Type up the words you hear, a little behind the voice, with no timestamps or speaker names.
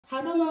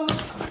Hi, my loves.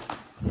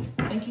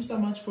 Thank you so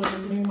much for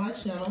visiting my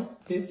channel.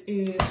 This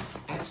is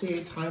actually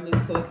a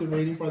timeless collective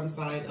reading for the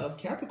sign of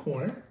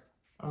Capricorn.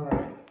 All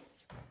right.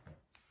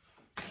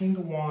 King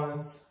of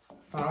Wands,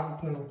 Five of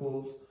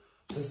Pentacles,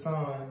 the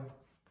Sun,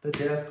 the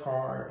Death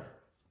card,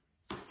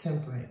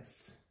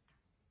 Temperance.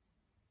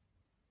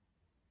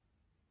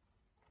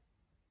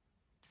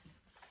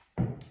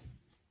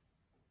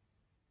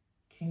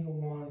 King of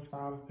Wands,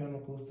 Five of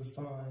Pentacles, the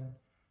Sun,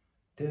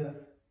 Death,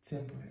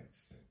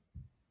 Temperance.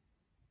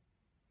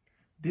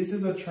 This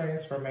is a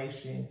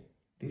transformation.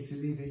 This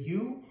is either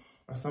you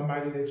or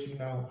somebody that you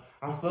know.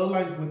 I feel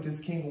like with this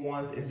King of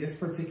Wands in this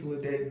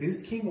particular deck,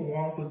 this King of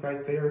Wands looks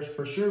like they're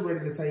for sure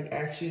ready to take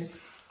action.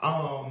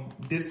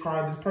 This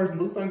person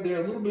looks like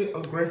they're a little bit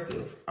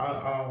aggressive,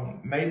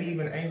 maybe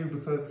even angry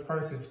because this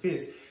person's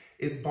fist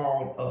is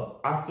balled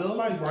up. I feel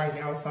like right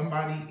now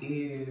somebody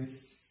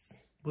is,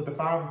 with the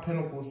Five of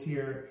Pentacles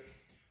here,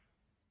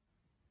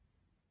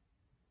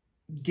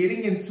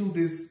 getting into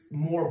this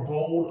more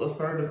bold,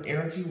 assertive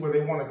energy where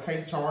they want to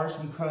take charge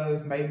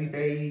because maybe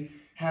they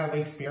have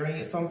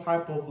experienced some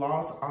type of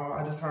loss.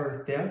 I just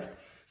heard theft.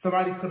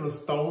 Somebody could have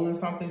stolen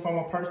something from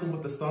a person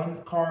with the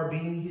Sun card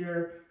being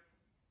here.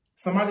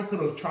 Somebody could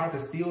have tried to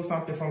steal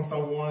something from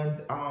someone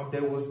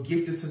that was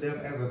gifted to them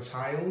as a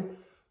child.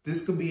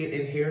 This could be an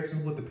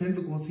inheritance with the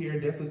Pentacles here.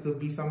 Definitely could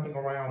be something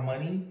around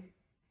money.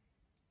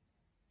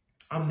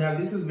 Now,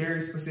 this is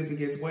very specific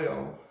as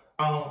well.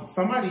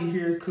 Somebody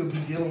here could be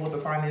dealing with a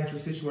financial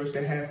situation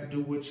that has to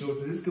do with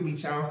children. This could be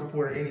child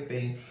support or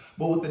anything.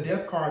 But with the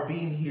Death card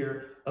being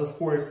here, of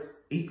course,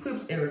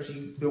 eclipse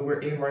energy that we're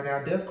in right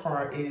now, Death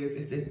card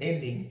it's an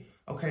ending,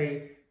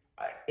 okay?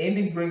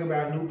 Endings bring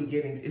about new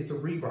beginnings. It's a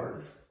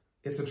rebirth.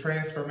 It's a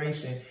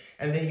transformation.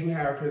 And then you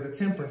have here the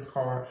Temperance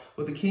card.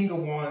 With the King of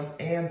Wands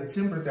and the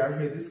Temperance out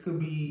here, this could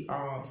be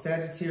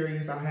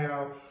Sagittarius. I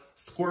have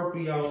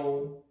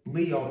Scorpio,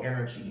 Leo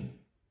energy.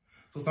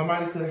 So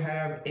somebody could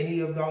have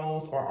any of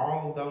those or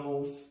all of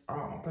those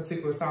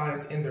particular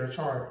signs in their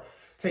chart.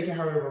 Take it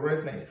however it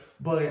resonates.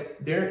 But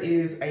there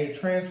is a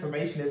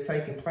transformation that's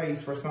taking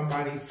place for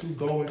somebody to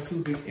go into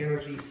this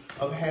energy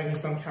of having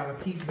some kind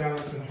of peace,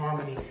 balance, and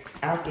harmony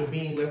after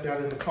being left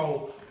out in the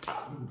cold.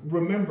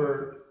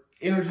 Remember,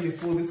 energy is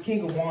full. This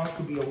King of Wands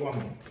could be a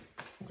woman,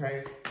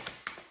 okay?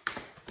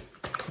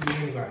 Could be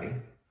anybody.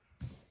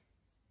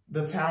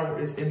 The Tower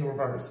is in the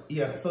reverse.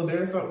 Yeah, so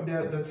there's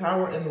the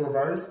Tower in the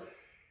reverse.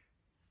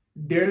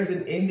 There's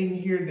an ending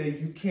here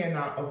that you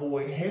cannot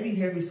avoid. Heavy,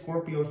 heavy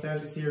Scorpio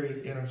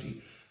Sagittarius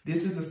energy.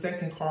 This is the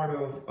second card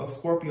of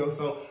Scorpio.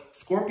 So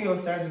Scorpio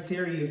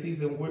Sagittarius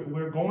season,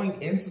 we're going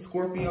into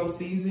Scorpio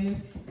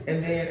season.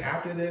 And then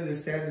after that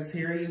is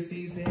Sagittarius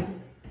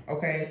season.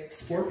 Okay,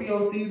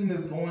 Scorpio season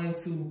is going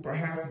to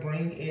perhaps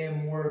bring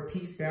in more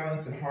peace,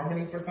 balance, and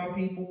harmony for some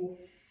people.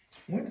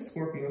 When does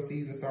Scorpio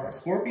season start?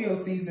 Scorpio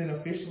season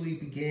officially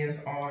begins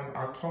on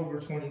October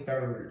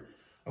 23rd.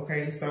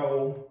 Okay,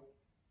 so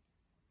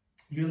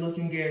you're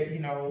looking at,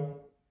 a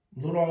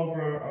little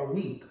over a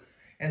week.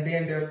 And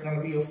then there's going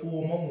to be a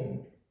full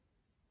moon,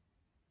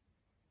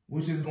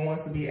 which is going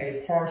to be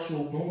a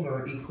partial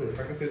lunar eclipse.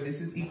 Like I said,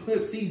 this is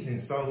eclipse season.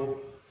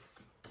 So,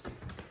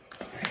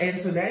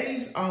 and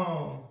today's,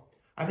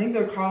 I think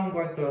they're calling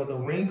like the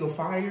Ring of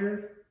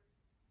Fire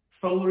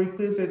solar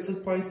eclipse that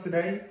took place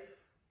today.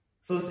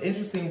 So it's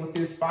interesting with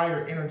this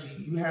fire energy.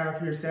 You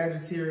have here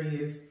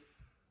Sagittarius,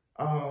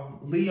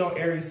 Leo,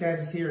 Aries,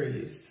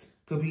 Sagittarius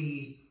could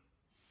be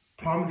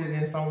prominent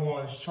in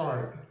someone's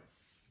chart.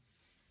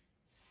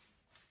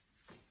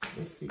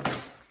 Let's see.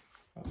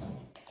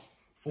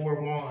 Four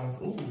of Wands.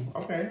 Ooh,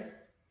 okay.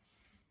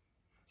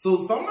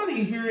 So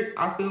somebody here,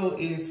 I feel,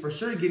 is for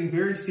sure getting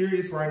very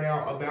serious right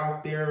now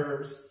about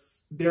their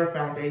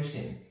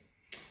foundation.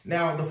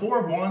 Now, the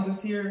Four of Wands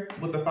is here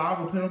with the Five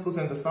of Pentacles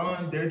and the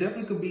Sun. There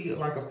definitely could be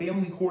like a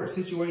family court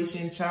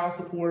situation, child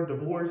support,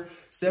 divorce,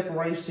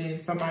 separation,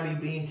 somebody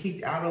being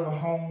kicked out of a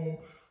home,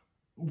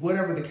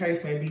 whatever the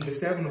case may be. The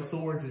Seven of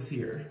Swords is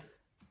here.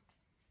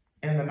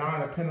 And the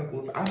Nine of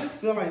Pentacles. I just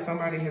feel like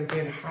somebody has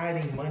been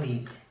hiding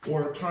money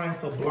or trying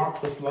to block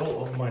the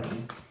flow of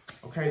money.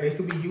 Okay, they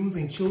could be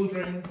using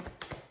children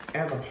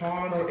as a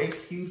pawn or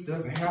excuse.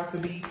 Doesn't have to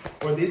be.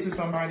 Or this is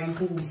somebody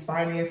whose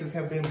finances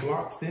have been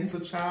blocked since a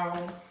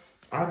child.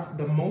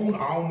 The moon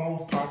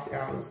almost popped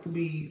out. This could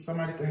be,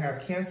 somebody could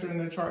have Cancer in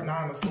their chart,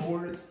 Nine of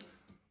Swords.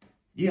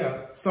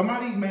 Yeah,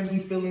 somebody may be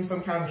feeling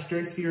some kind of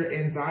stress, fear,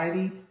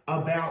 anxiety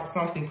about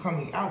something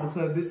coming out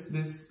because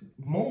this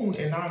moon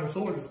and Nine of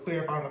Swords is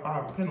clarifying the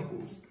Five of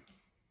Pentacles.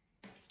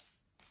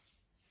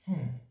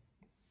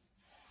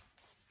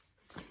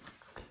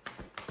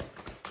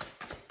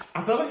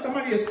 I feel like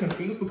somebody is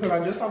confused because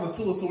I just saw the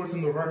Two of Swords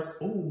in the reverse.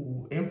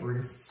 Ooh,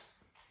 Empress.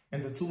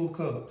 And the Two of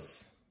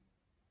Cups.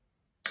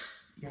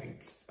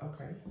 Yikes.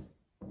 Okay.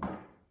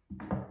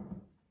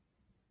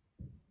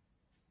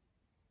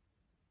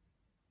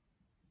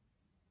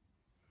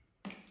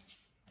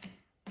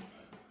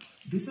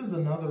 This is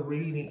another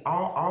reading.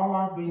 All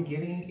I've been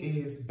getting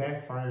is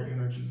backfire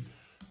energies.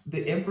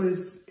 The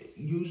Empress,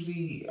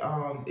 usually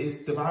it's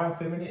divine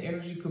feminine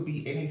energy, could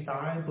be any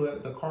sign,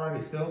 but the card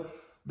itself,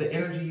 the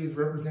energy is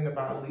represented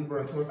by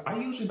Libra and Taurus. I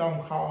usually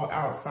don't call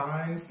out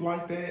signs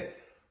like that.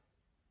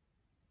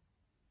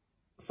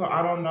 So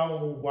I don't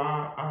know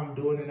why I'm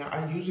doing it now.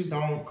 I usually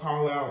don't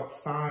call out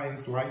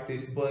signs like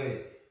this,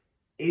 but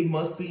it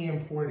must be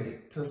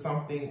important to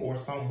something or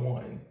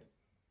someone.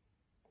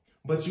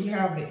 But you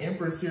have the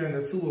Empress here and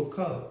the Two of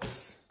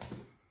Cups.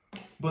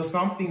 But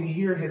something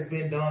here has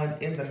been done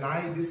in the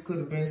night. This could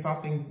have been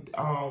something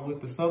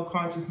with the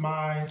subconscious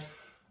mind,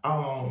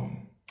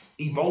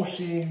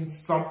 emotions,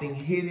 something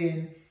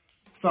hidden,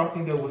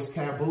 something that was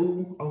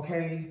taboo,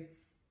 okay?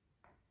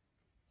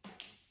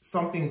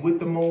 Something with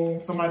the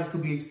moon. Somebody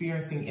could be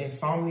experiencing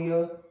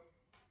insomnia.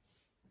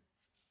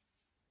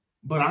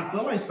 But I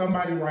feel like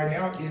somebody right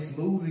now is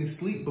losing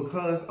sleep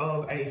because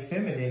of a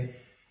feminine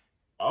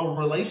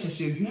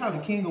relationship. You have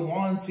the King of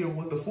Wands here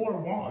with the Four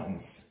of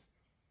Wands.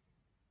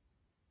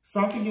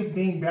 Something is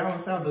being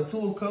balanced out. The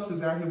Two of Cups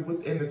is out here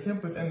within the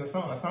Temperance and the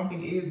Sun.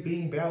 Something is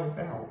being balanced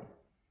out.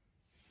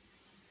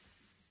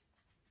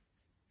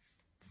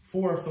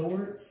 Four of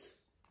Swords.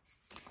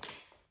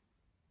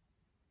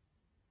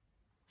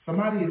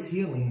 Somebody is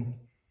healing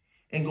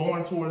and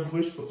going towards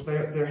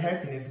their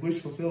happiness, wish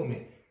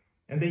fulfillment.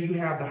 And then you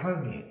have the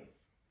Hermit.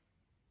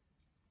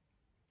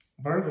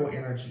 Virgo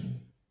energy.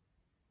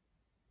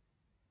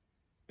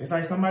 It's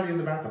like somebody is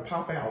about to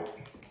pop out.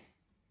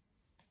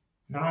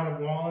 Nine of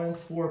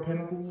Wands, Four of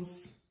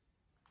Pentacles,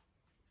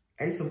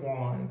 Ace of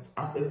Wands.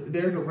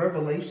 There's a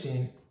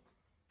revelation.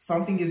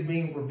 Something is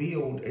being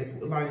revealed. It's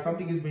like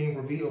something is being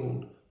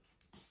revealed.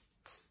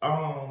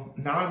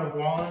 Nine of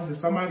Wands, and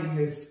somebody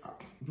has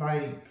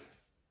like,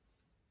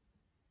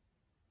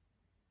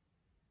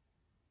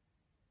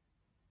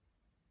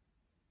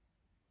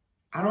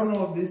 I don't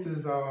know if this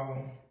is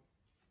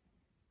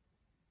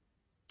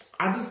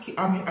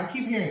I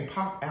keep hearing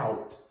pop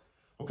out.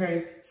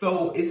 Okay,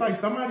 so it's like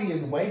somebody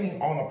is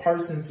waiting on a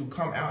person to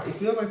come out. It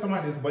feels like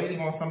somebody is waiting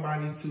on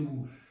somebody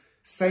to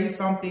say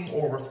something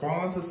or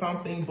respond to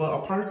something,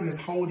 but a person is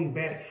holding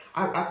back.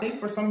 I think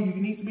for some of you,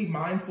 you need to be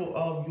mindful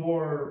of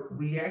your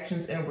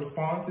reactions and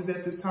responses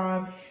at this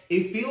time.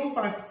 It feels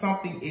like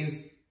something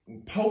is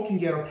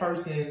poking at a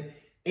person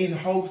in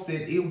hopes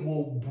that it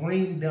will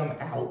bring them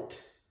out.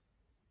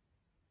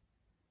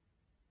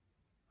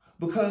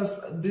 Because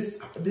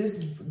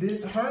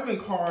this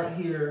Hermit card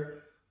here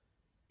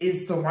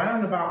is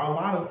surrounded by a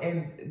lot of,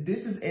 and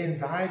this is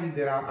anxiety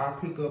that I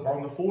pick up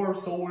on the Four of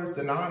Swords,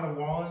 the Nine of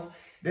Wands.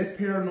 That's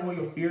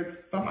paranoia, fear.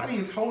 Somebody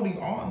is holding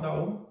on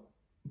though,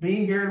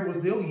 being very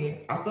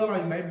resilient. I feel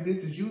like maybe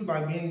this is you,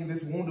 like being in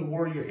this wounded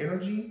warrior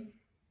energy.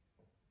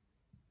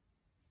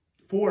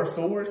 Four of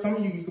Swords. Some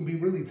of you could be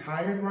really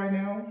tired right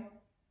now.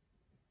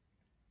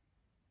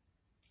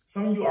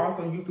 Some of you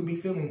also, you could be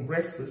feeling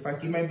restless.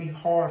 Like it may be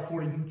hard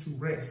for you to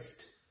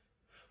rest.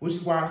 Which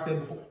is why I said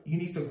before, you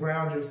need to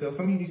ground yourself.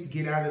 Some of you need to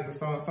get out in the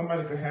sun.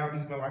 Somebody could have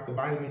even like a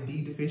vitamin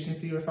D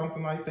deficiency or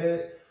something like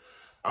that.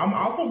 I'm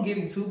also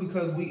getting too,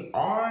 because we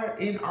are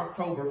in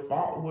October,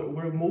 fall.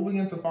 We're moving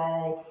into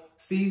fall.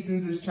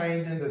 Seasons is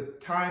changing. The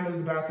time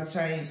is about to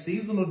change.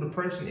 Seasonal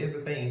depression is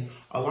a thing.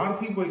 A lot of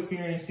people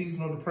experience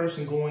seasonal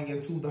depression going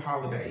into the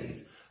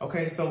holidays.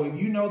 Okay, so if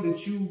you know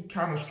that you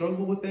kind of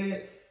struggle with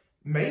that,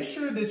 make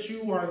sure that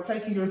you are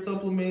taking your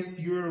supplements,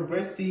 you're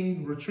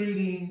resting,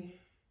 retreating,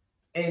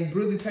 and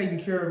really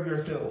taking care of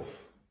yourself.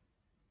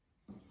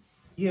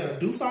 Yeah,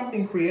 do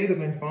something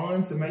creative and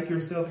fun to make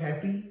yourself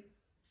happy.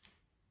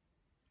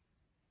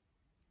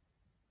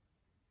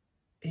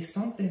 It's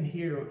something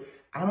here.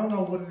 I don't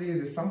know what it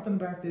is. It's something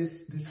about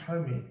this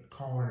Hermit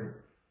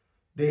card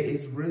that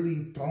is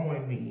really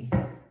throwing me.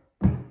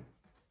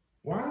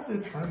 Why is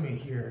this Hermit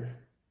here?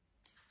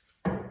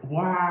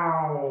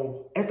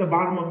 Wow. At the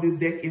bottom of this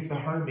deck is the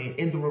Hermit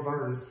in the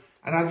reverse.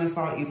 And I just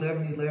saw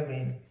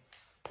 1111.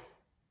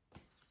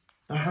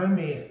 The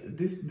Hermit,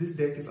 this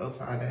deck is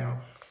upside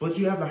down. But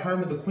you have the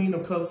Hermit, the Queen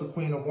of Cups, the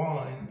Queen of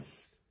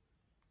Wands.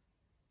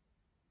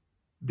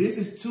 This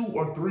is 2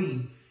 or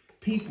 3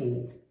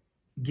 people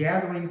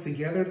gathering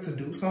together to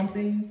do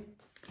something.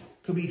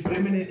 Could be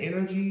feminine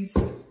energies.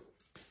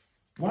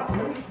 Why?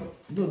 Let me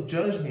look.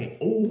 Judgment.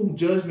 Oh,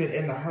 Judgment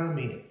and the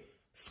Hermit.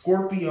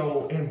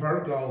 Scorpio and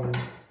Virgo.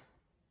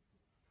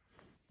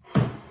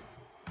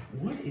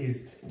 What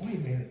is? Wait a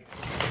minute.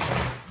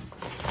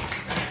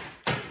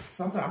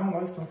 Something I don't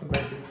like. Something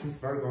about this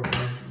Virgo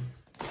energy.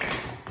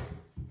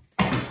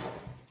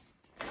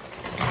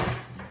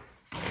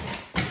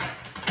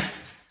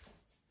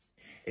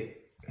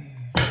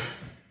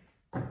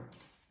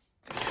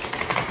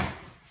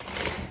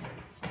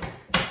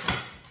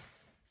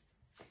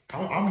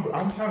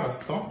 I'm kind of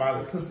stumped by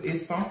it, because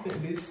it's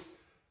something,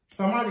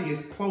 somebody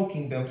is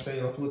cloaking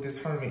themselves with this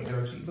Hermit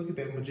energy. Look at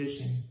that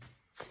Magician.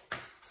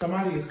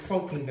 Somebody is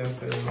cloaking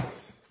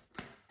themselves.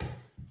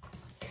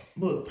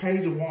 Look,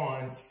 Page of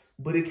Wands,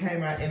 but it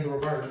came out in the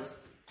reverse.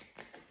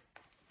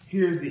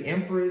 Here's the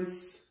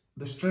Empress,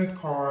 the Strength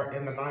card,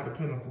 and the Knight of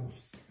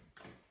Pentacles.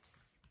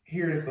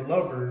 Here is the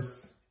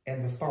Lovers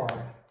and the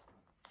Star.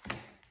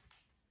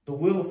 The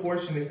Wheel of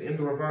Fortune is in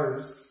the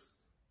reverse.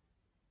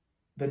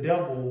 The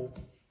Devil.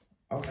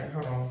 Okay,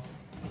 hold on.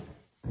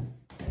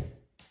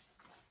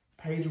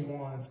 Page of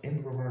Wands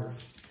in the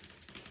reverse.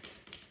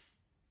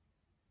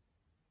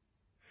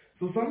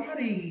 So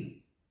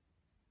somebody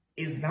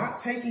is not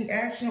taking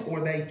action,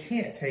 or they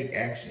can't take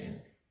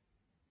action.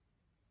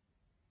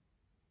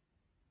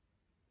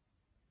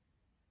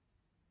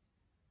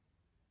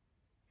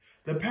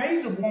 The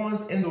Page of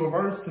Wands in the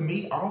reverse to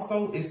me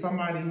also is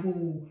somebody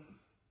who,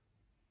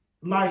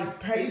 like,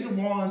 Page of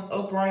Wands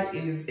upright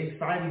is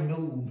exciting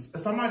news.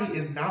 Somebody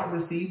is not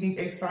receiving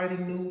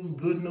exciting news,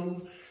 good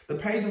news. The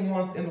Page of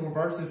Wands in the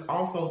reverse is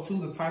also, too,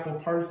 the type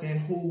of person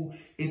who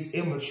is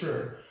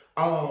immature.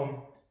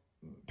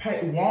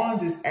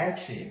 Wands is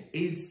action.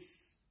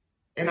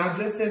 And I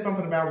just said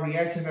something about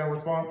reactions and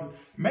responses.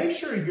 Make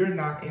sure you're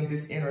not in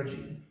this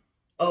energy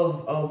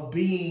of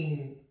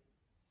being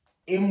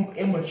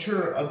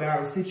immature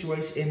about a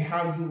situation and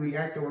how you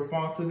react or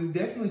respond, because it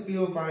definitely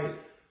feels like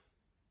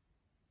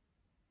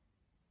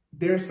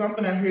there's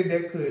something out here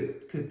that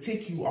could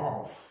tick you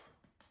off.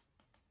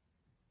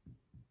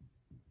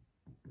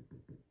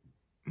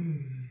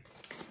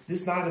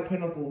 This Knight of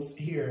Pentacles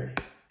here,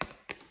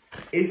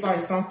 it's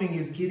like something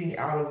is getting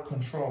out of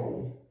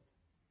control.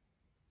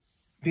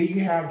 Then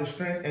you have the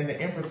Strength and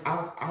the Empress.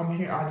 I'm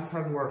here. I just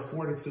heard the word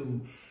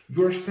fortitude.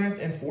 Your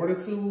strength and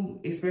fortitude,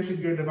 especially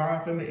if you're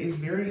divine feminine, is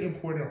very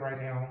important right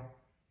now.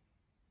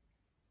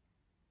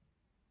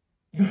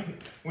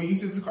 When you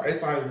see this card,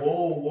 it's like,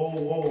 whoa, whoa,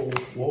 whoa,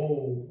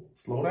 whoa.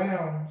 Slow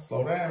down,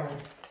 slow down.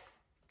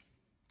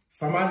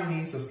 Somebody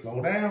needs to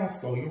slow down.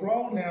 Slow your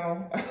roll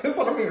now. That's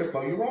what I'm hearing.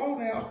 Slow your roll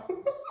now.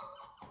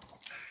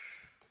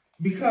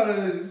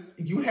 Because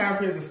you have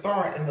here the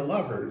Star and the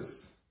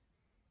Lovers.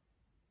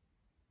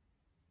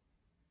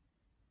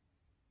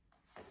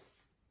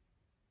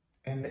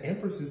 And the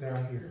Empress is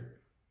out here.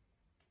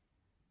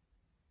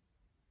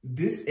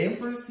 This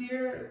Empress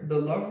here, the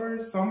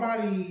Lovers,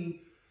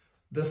 somebody,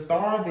 the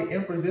Star, the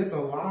Empress, there's a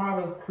lot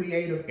of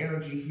creative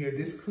energy here.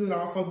 This could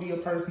also be a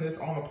person that's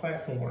on a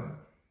platform.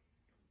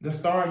 The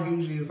Star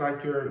usually is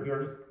like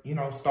your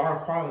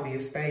star quality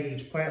is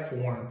stage,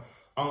 platform,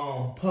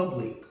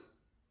 public.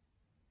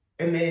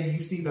 And then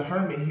you see the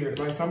Hermit here,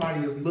 like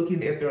somebody is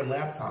looking at their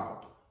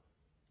laptop,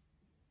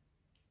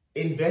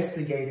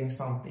 investigating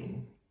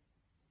something,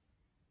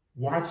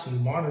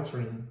 watching,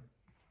 monitoring.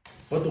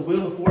 But the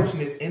Wheel of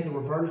Fortune is in the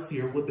reverse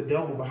here with the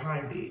Devil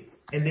behind it.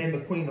 And then the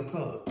Queen of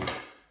Cups.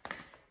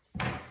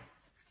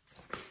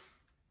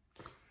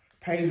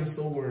 Page of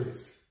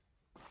Swords.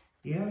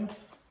 Yeah.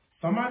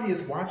 Somebody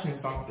is watching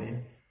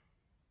something.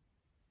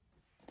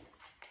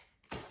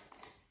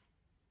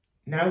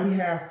 Now we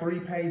have 3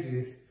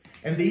 pages.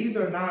 And these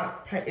are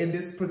not, in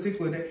this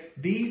particular,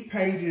 these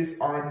pages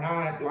are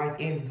not like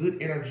in good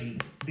energy.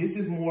 This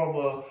is more of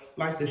a,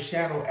 like the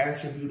shadow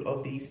attribute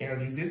of these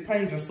energies. This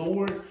Page of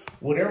Swords,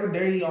 whatever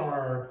they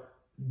are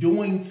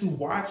doing to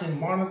watch and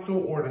monitor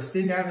or to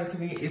send out into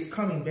me, it's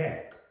coming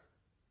back.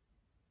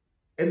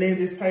 And then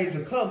this Page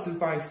of Cups is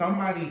like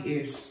somebody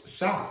is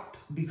shocked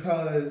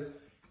because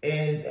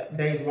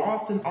they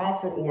lost an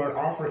offer or an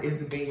offer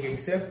isn't being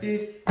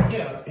accepted.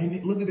 Yeah,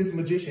 and look at this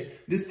Magician.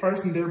 This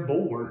person, they're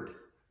bored.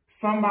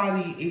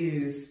 Somebody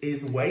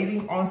is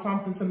waiting on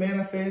something to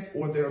manifest,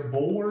 or they're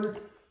bored.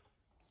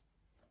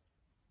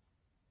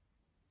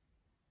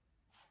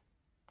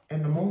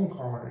 And the Moon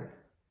card.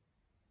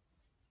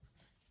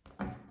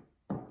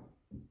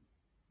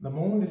 The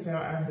Moon is now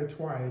out here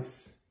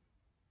twice.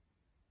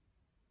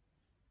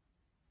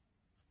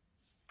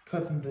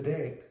 Cutting the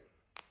deck.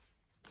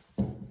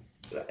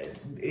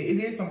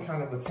 It is some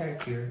kind of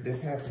attack here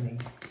that's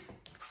happening.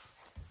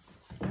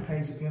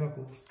 Page of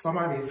Pentacles.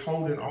 Somebody is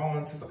holding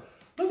on to something.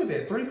 Look at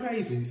that, 3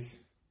 pages.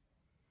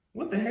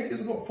 What the heck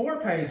is going? 4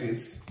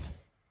 pages.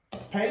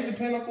 Page of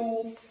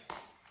Pentacles,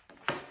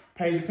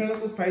 Page of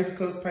Pentacles, Page of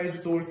Cups, Page of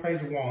Swords,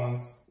 Page of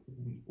Wands.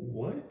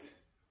 What?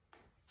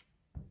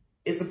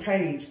 It's a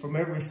page from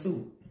every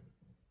suit.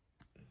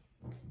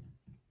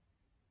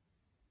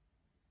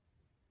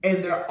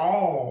 And they're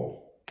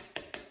all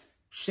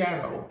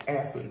shadow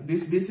aspect.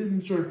 This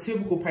isn't your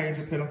typical Page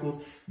of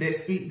Pentacles that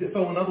speak.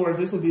 So in other words,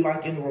 this would be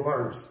like in the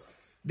reverse.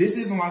 This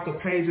isn't like a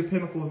Page of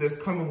Pentacles that's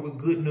coming with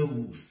good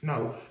news.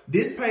 No,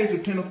 this Page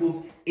of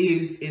Pentacles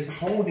is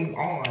holding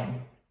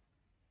on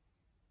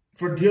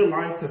for dear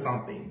life to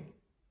something.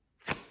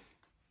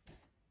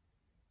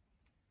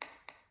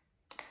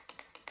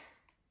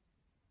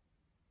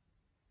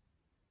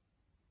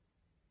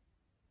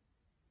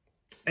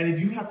 And if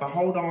you have to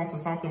hold on to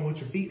something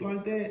with your feet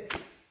like that,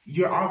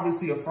 you're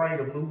obviously afraid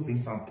of losing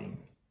something.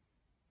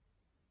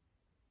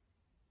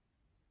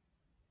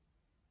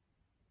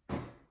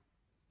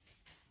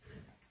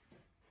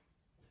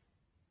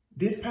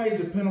 This Page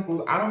of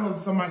Pentacles, I don't know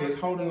if somebody is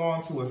holding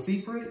on to a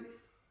secret.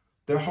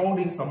 They're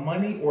holding some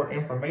money or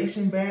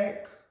information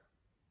back.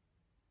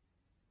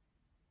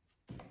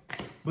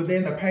 But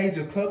then the Page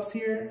of Cups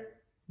here,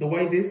 the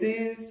way this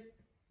is,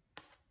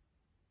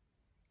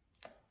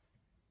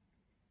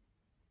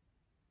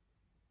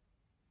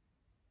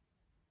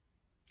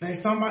 That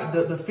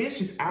somebody, the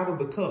fish is out of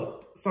the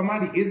cup.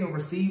 Somebody isn't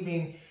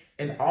receiving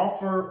an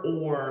offer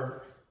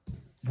or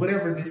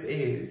whatever this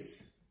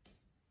is.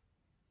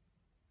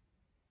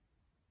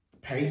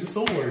 Page of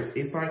Swords.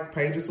 It's like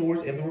Page of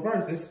Swords in the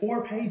reverse. There's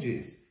 4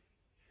 pages.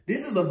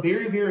 This is a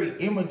very, very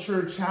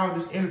immature,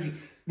 childish energy.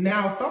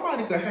 Now,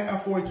 somebody could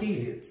have 4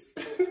 kids.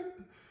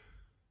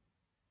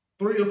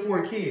 3 or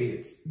 4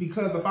 kids.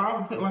 Because if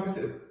I put, like I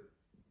said,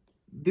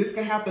 this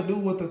could have to do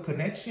with a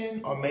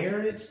connection, a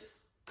marriage,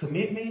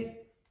 commitment.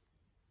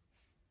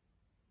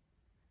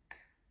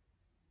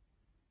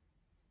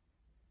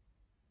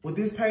 With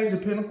this Page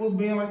of Pentacles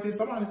being like this,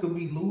 somebody could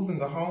be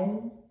losing a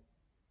home.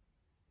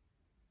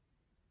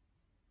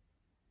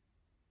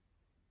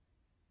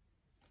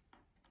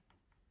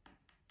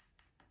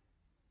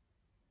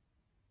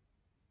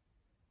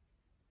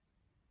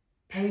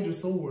 Page of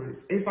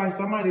Swords. It's like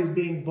somebody is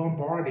being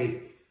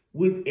bombarded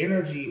with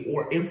energy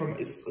or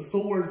information.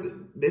 Swords,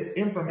 this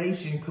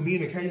information,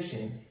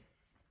 communication.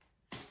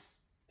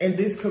 And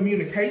this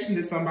communication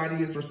that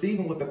somebody is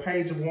receiving with the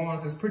Page of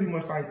Wands is pretty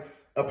much like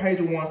a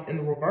Page of Wands in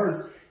the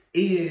reverse.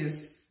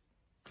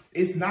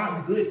 It's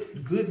not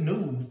good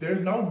news.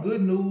 There's no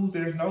good news.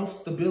 There's no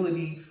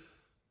stability.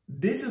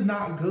 This is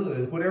not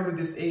good, whatever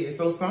this is.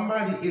 So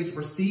somebody is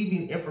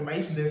receiving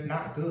information that's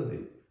not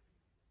good.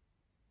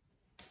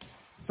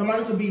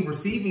 Somebody could be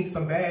receiving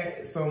some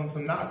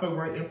not so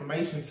great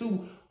information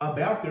too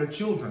about their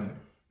children.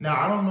 Now,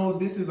 I don't know if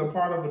this is a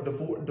part of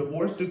a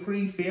divorce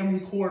decree, family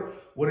court,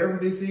 whatever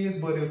this is,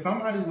 but if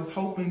somebody was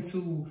hoping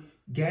to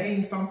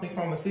gain something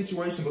from a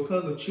situation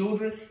because of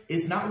children,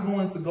 it's not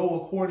going to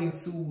go according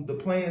to the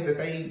plans that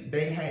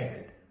they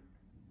had.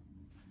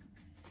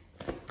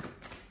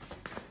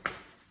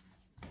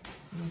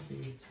 Let me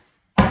see.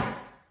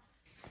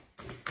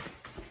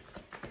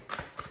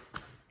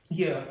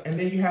 Yeah, and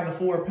then you have the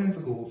 4 of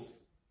Pentacles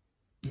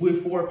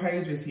with 4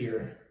 pages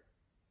here.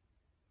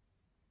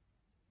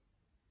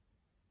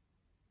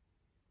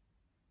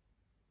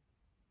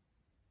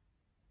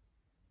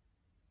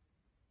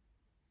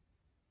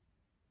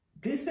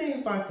 This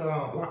seems like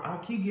I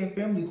keep getting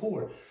family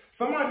court.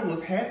 Somebody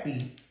was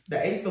happy, the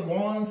Ace of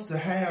Wands, to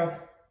have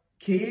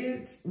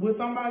kids with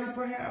somebody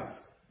perhaps.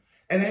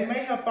 And they may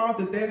have thought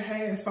that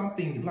had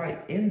something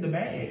like in the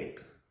bag.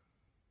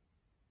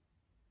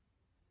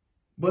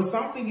 But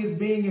something is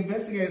being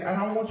investigated. And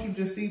I want you to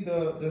just see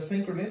the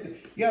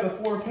synchronicity. Yeah, the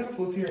 4 of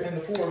Pentacles here and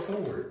the 4 of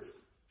Swords.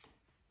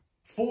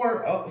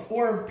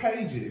 4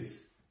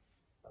 pages.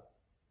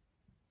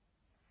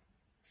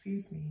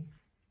 Excuse me.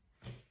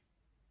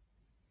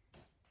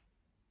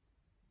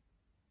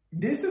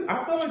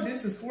 I feel like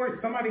this is for,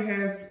 somebody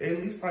has at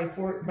least like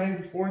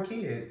maybe 4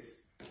 kids.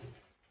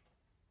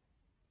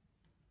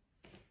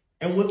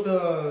 And with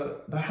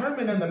the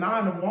Hermit and the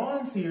 9 of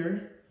Wands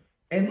here,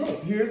 and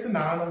look, here's the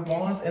 9 of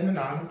Wands and the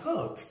 9 of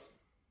Cups.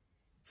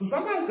 So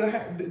somebody could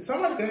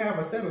have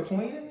a set of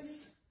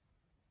twins.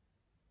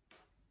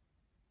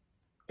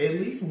 At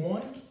least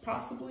one,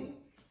 possibly.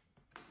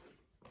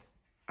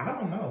 I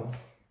don't know.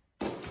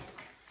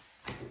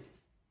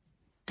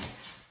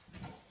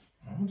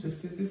 I'm gonna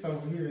just sit this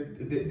over here.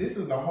 This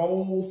is the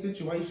whole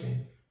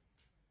situation.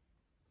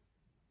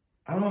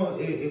 I don't know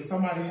if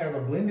somebody has a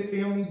blended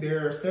family,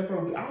 they're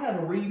separate. I had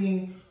a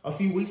reading a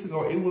few weeks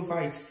ago. It was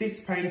like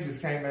 6 pages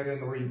came out in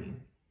the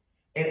reading.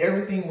 And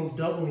everything was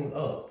doubling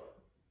up.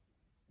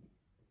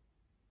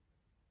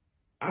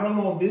 I don't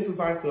know if this is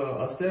like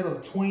a set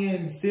of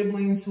twin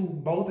siblings who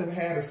both have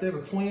had a set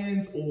of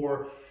twins,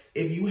 or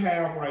if you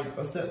have like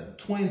a set of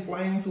twin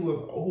flames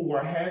who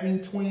are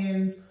having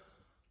twins.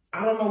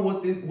 I don't know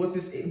what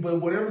this is,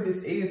 but whatever this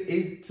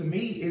is, to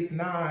me, it's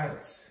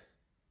not.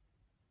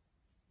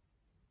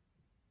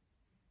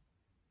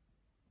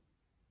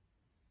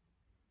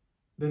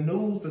 The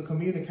news, the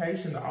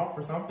communication, the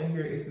offer, something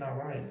here is not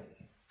right.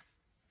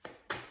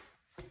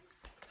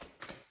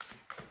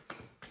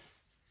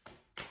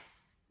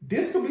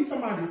 This could be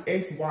somebody's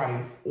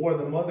ex-wife or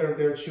the mother of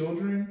their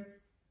children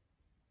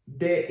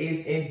that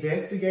is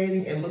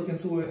investigating and looking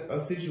into a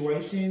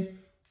situation,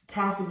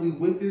 possibly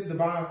with this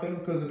Divine Feminine,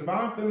 because the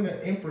Divine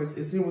Feminine Empress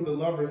is here with the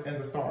Lovers and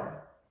the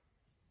Star.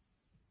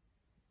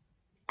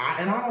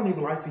 And I don't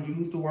even like to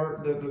use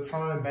the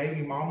term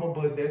baby mama,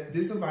 but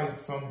this is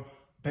like some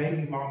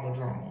baby mama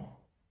drama.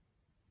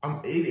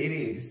 It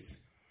is.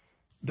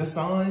 The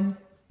Sun.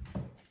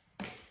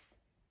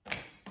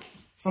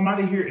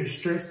 Somebody here is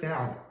stressed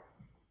out.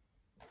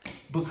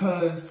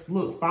 Because,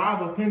 look,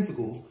 5 of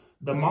Pentacles.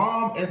 The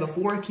mom and the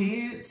 4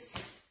 kids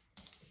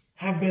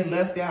have been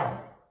left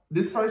out.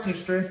 This person is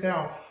stressed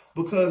out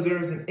because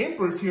there's an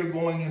Empress here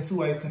going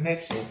into a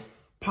connection.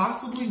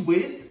 Possibly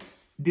with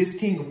this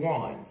King of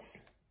Wands.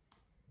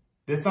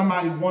 That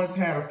somebody once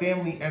had a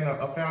family and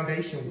a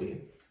foundation with.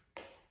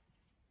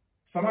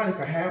 Somebody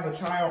could have a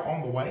child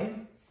on the way.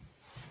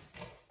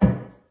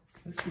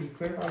 Let's see,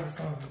 clarify the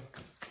Sun.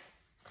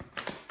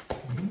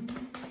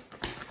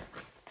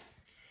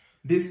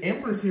 This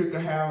Empress here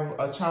could have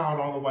a child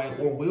on the way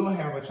or will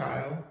have a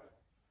child.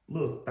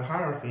 Look, the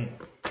Hierophant.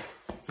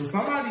 So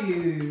somebody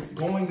is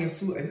going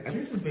into, and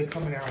this has been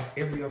coming out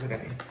every other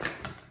day.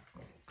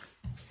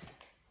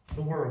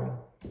 The World.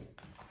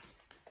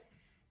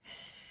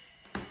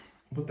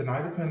 With the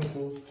Knight of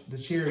Pentacles, the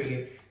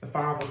Chariot, the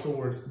Five of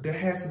Swords, there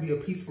has to be a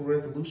peaceful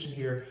resolution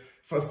here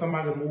for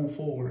somebody to move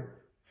forward.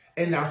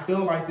 And I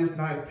feel like this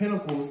Knight of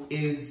Pentacles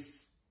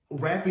is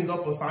wrapping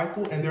up a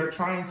cycle, and they're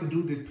trying to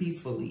do this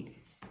peacefully.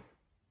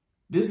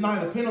 This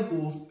Knight of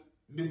Pentacles,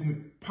 this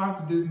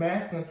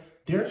masculine,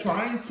 they're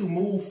trying to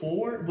move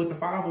forward with the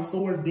Five of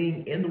Swords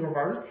being in the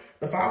reverse.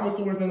 The Five of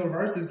Swords in the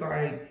reverse is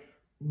like,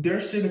 there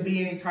shouldn't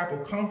be any type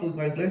of conflict.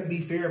 Like, let's be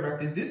fair about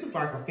this. This is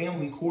like a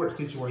family court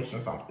situation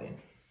or something.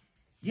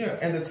 Yeah,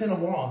 and the Ten of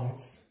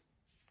Wands.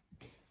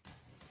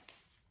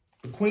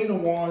 The Queen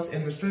of Wands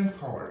and the Strength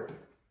card.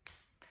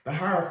 The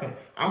Hierophant.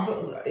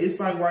 It's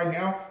like right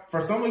now,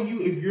 for some of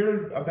you, if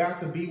you're about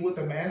to be with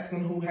a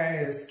masculine who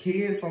has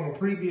kids from a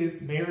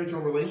previous marriage or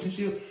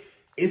relationship,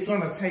 it's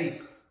going to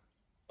take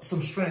some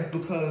strength,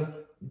 because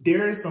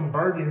there is some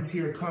burdens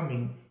here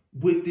coming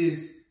with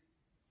this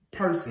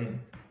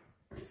person.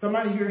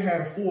 Somebody here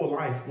had a full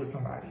life with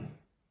somebody.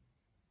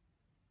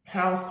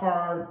 House,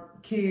 car,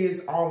 kids,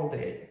 all of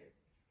that.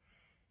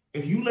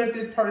 If you let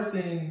this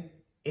person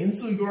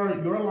into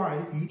your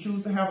life, you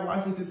choose to have a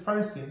life with this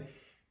person,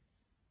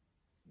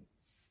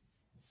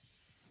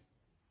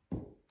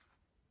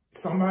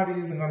 somebody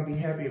isn't going to be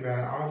happy about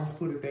it. I'll just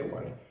put it that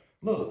way.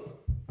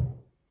 Look,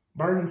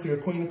 burdens here,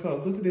 Queen of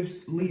Cups. Look at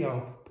this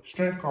Leo,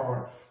 Strength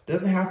card.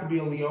 Doesn't have to be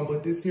a Leo,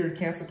 but this here,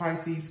 Cancer,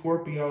 Pisces,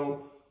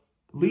 Scorpio,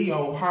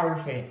 Leo,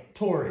 Hierophant,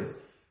 Taurus.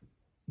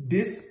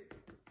 This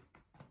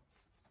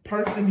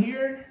person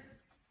here,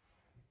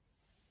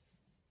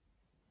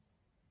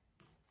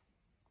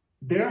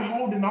 they're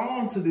holding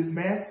on to this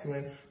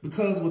masculine,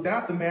 because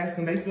without the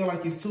masculine, they feel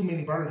like it's too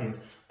many burdens.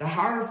 The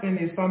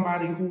Hierophant is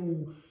somebody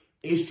who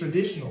is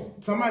traditional.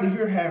 Somebody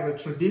here have a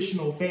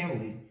traditional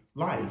family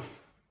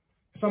life.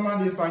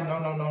 Somebody is like, no,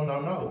 no, no,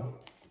 no, no.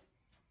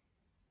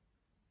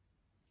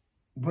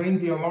 Bring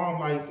the alarm,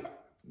 like,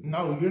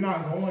 no, you're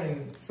not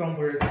going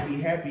somewhere to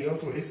be happy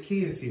elsewhere. It's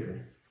kids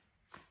here.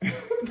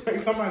 Like,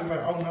 somebody's like,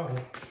 oh no.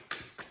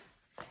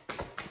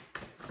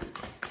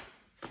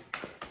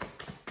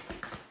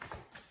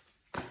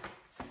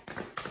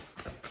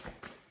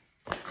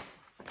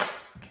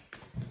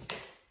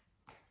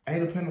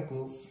 Eight of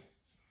Pentacles.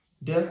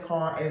 Death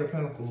card, Eight of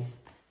Pentacles.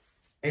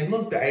 And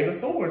look, the Eight of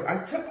Swords.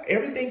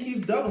 Everything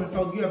keeps doubling.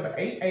 So you have the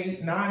 8,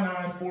 8, 9,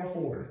 9, 4,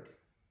 4.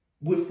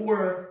 With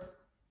 4.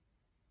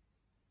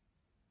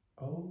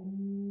 Oh.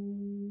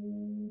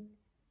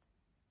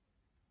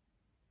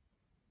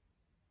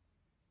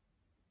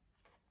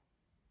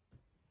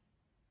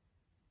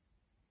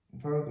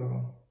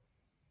 Virgo.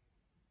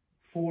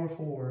 4,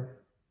 4.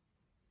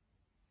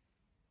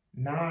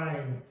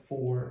 9,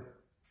 4.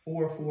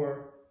 4,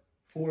 4.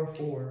 4,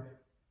 4.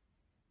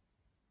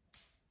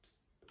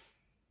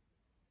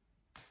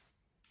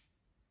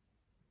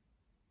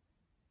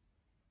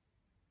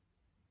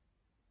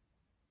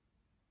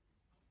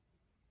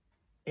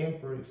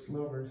 Empress,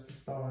 Lovers, the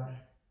Star,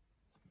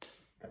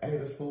 the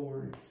Eight of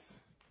Swords,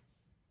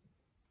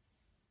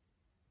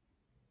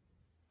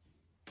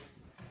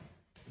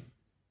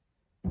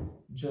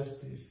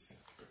 Justice,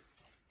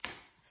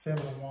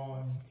 Seven of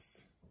Wands,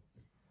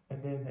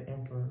 and then the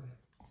Emperor.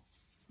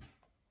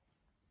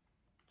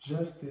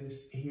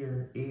 Justice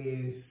here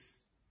is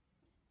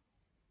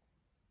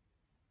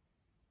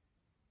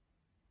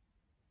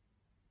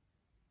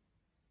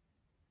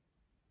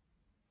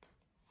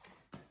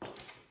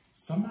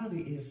somebody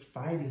is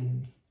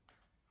fighting,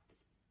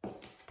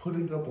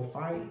 putting up a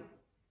fight,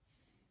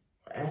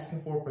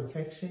 asking for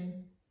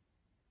protection.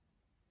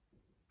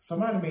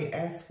 Somebody may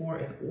ask for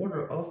an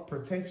order of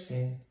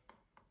protection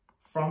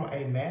from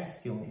a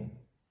masculine.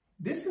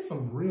 This is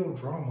some real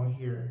drama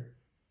here.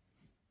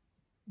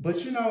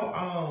 But you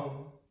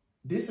know,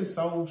 this is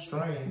so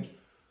strange.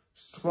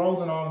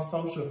 Scrolling on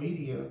social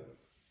media,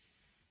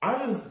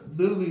 I just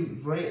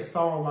literally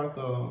saw like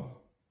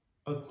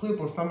a clip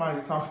of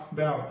somebody talking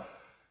about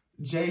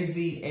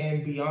Jay-Z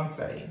and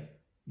Beyonce.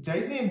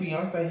 Jay-Z and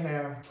Beyonce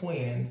have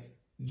twins.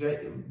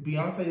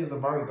 Beyonce is a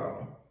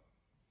Virgo.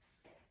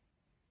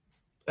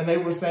 And they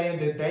were saying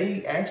that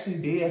they actually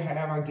did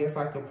have, I guess,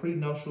 like a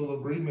prenuptial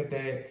agreement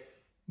that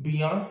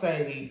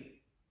Beyonce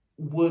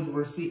would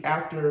receive,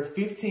 after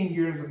 15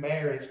 years of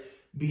marriage,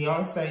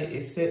 Beyonce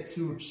is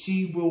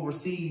she will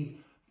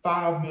receive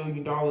 $5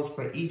 million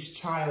for each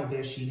child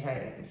that she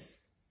has.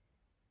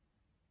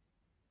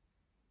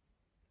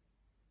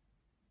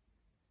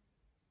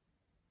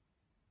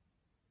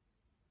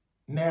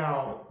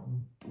 Now,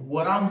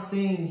 what I'm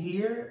seeing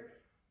here,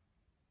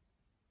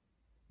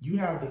 you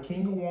have the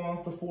King of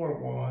Wands, the Four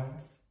of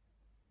Wands.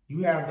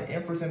 You have the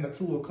Empress and the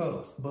Two of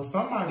Cups. But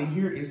somebody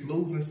here is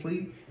losing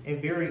sleep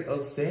and very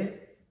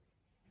upset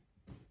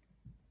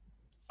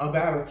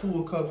about a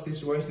Two of Cups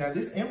situation. Now,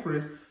 this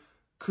Empress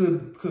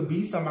could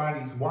be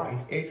somebody's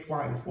wife,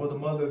 ex-wife, or the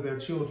mother of their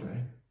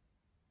children.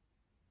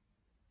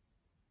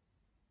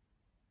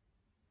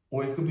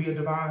 Or it could be a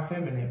divine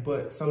feminine.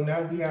 But so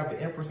now we have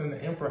the Empress and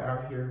the Emperor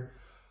out here.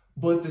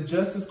 But the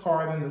Justice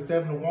card and the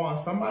Seven of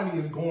Wands, somebody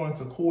is going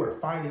to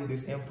court fighting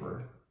this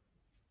Emperor.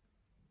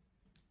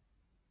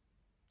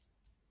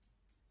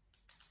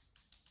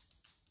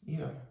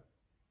 Yeah.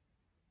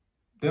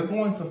 They're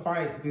going to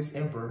fight this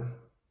Emperor.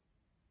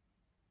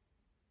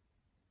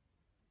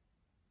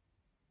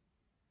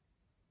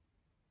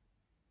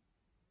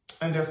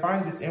 And they're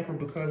fighting this Emperor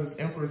because this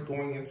Emperor is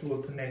going into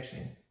a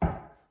connection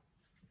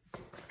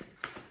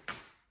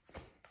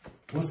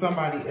with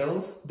somebody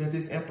else that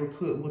this Emperor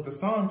could, with the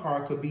Sun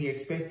card, could be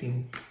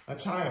expecting a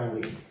child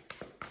with.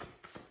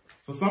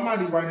 So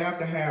somebody right now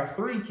could have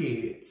 3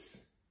 kids.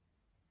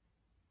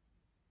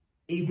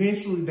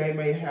 Eventually, they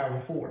may have a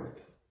 4th.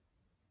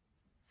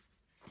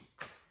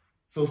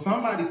 So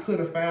somebody could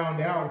have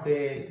found out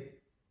that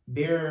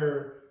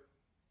their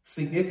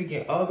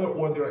significant other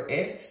or their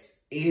ex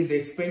is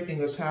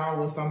expecting a child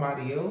with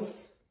somebody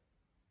else.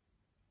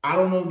 I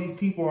don't know if these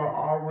people are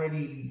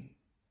already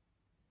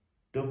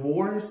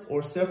divorced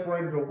or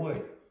separated or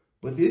what,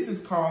 but this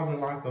is causing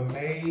like a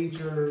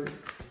major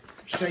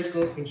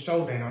shakeup and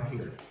showdown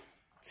here.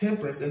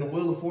 Temperance and the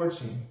Wheel of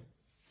Fortune.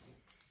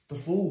 The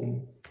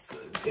Fool.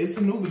 It's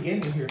a new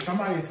beginning here.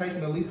 Somebody is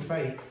taking a leap of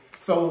faith.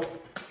 So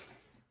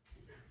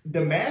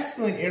the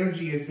masculine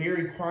energy is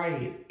very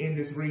quiet in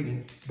this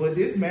reading, but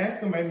this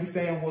masculine may be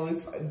saying, well,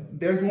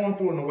 they're going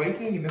through an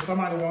awakening, and if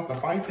somebody wants to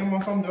fight them or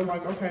something, they're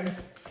like, okay,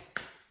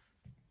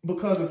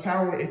 because the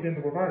Tower is in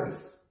the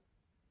reverse.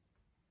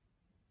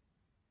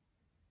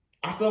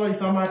 I feel like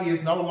somebody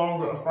is no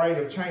longer afraid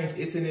of change.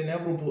 It's an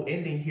inevitable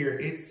ending here.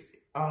 It's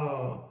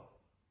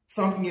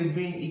something is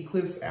being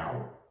eclipsed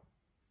out.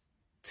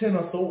 10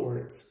 of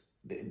Swords.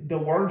 The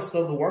worst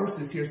of the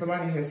worst is here.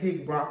 Somebody has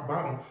hit rock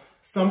bottom.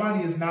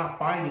 Somebody is not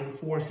fighting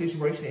for a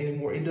situation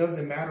anymore. It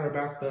doesn't matter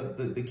about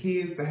the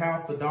kids, the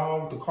house, the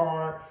dog, the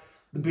car,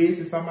 the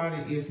business.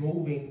 Somebody is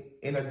moving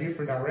in a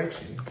different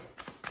direction.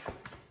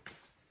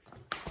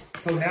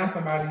 So now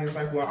somebody is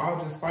like, well, I'll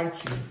just fight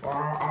you, or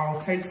I'll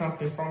take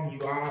something from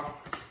you.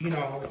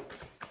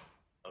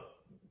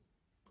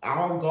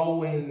 I'll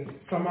go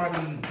and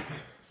somebody,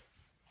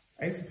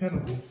 Ace of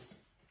Pentacles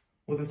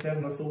with the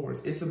 7 of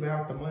Swords. It's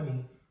about the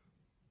money.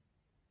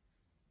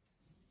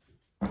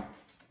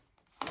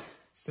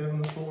 7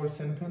 of Swords,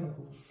 10 of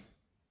Pentacles.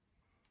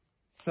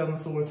 7 of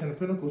Swords, 10 of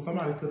Pentacles.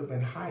 Somebody could have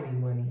been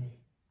hiding money.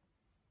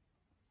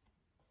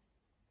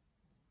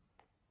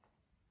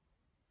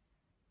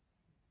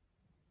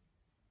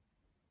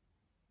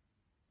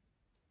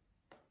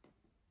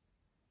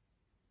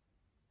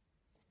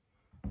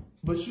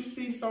 But you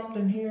see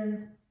something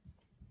here?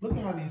 Look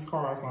at how these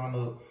cards line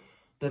up.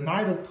 The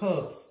Knight of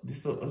Cups.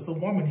 It's a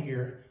woman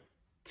here.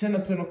 10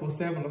 of Pentacles,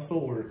 7 of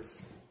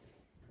Swords.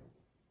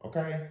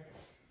 Okay?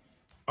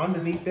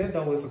 Underneath that,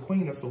 though, is the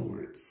Queen of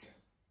Swords.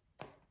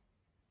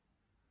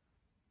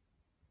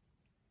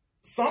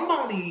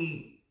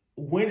 Somebody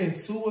went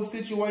into a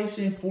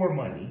situation for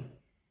money.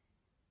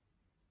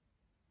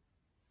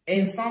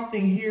 And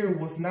something here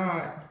was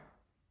not...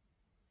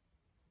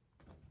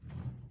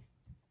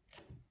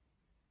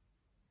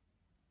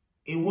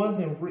 It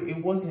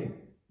wasn't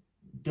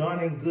done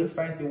in good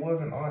faith. It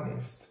wasn't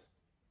honest.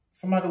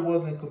 Somebody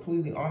wasn't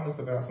completely honest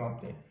about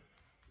something.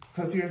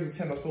 Because here's the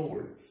 10 of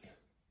Swords.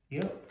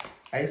 Yep.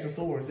 Ace of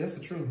Swords, that's the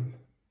truth.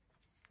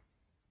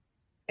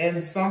 And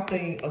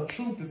a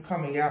truth is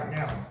coming out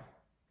now.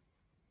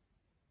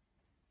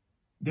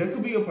 There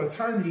could be a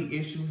paternity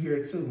issue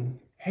here too.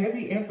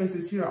 Heavy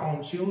emphasis here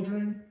on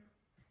children.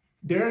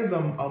 There's a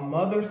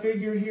mother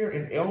figure here,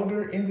 an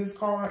elder in this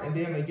card, and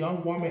then a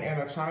young woman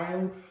and a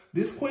child.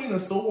 This Queen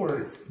of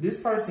Swords, this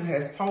person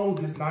has told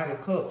this Knight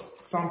of Cups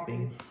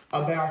something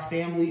about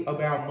family,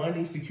 about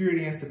money,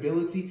 security, and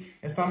stability,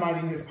 and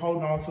somebody is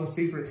holding on to a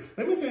secret.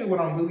 Let me tell you what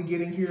I'm really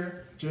getting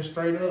here, just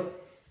straight up.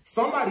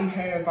 Somebody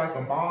has like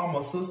a mom,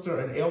 a sister,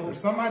 an elder.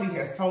 Somebody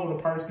has told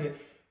a person,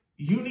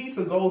 you need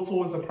to go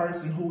towards a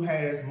person who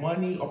has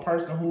money, a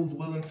person who's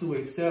willing to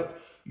accept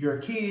your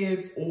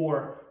kids,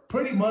 or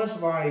pretty much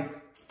like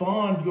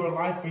fund your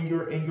life and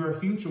your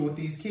future with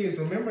these kids.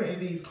 Remember in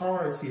these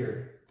cards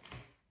here,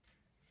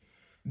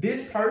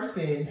 this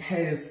person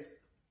has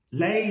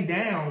laid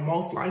down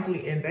most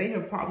likely, and they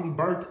have probably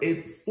birthed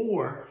it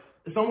for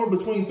somewhere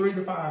between 3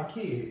 to 5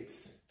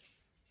 kids.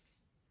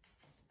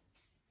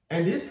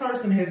 And this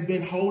person has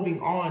been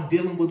holding on,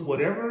 dealing with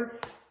whatever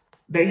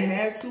they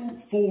had to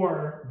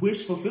for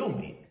wish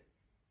fulfillment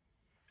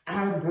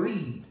out of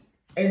greed.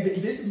 And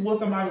this is what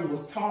somebody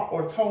was taught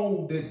or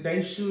told that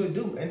they should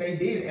do, and they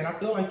did it. And I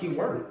feel like it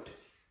worked.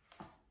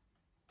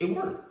 It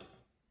worked.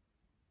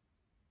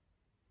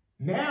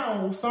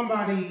 Now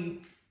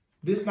somebody,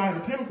 this Knight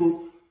of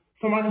Pentacles,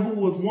 somebody who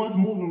was once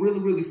moving really,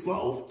 really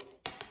slow,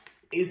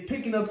 is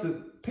picking up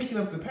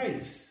the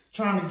pace,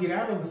 trying to get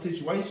out of a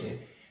situation.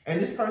 And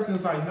this person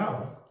is like,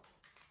 no.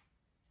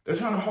 They're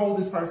trying to hold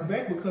this person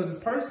back because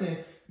this person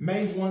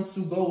may want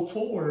to go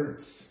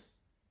towards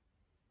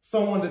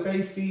someone that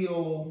they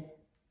feel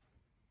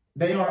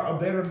they are a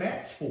better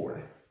match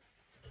for.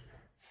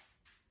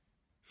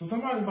 So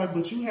somebody's like,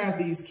 but you have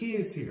these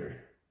kids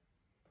here.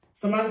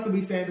 Somebody could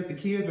be saying that the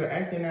kids are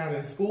acting out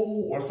in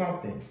school or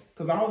something,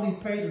 because all these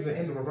pages are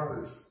in the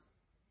reverse.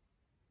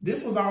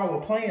 This was all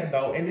a plan,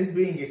 though, and it's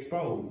being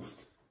exposed.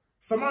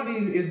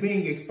 Somebody is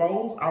being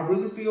exposed, I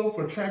really feel,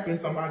 for trapping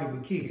somebody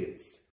with kids.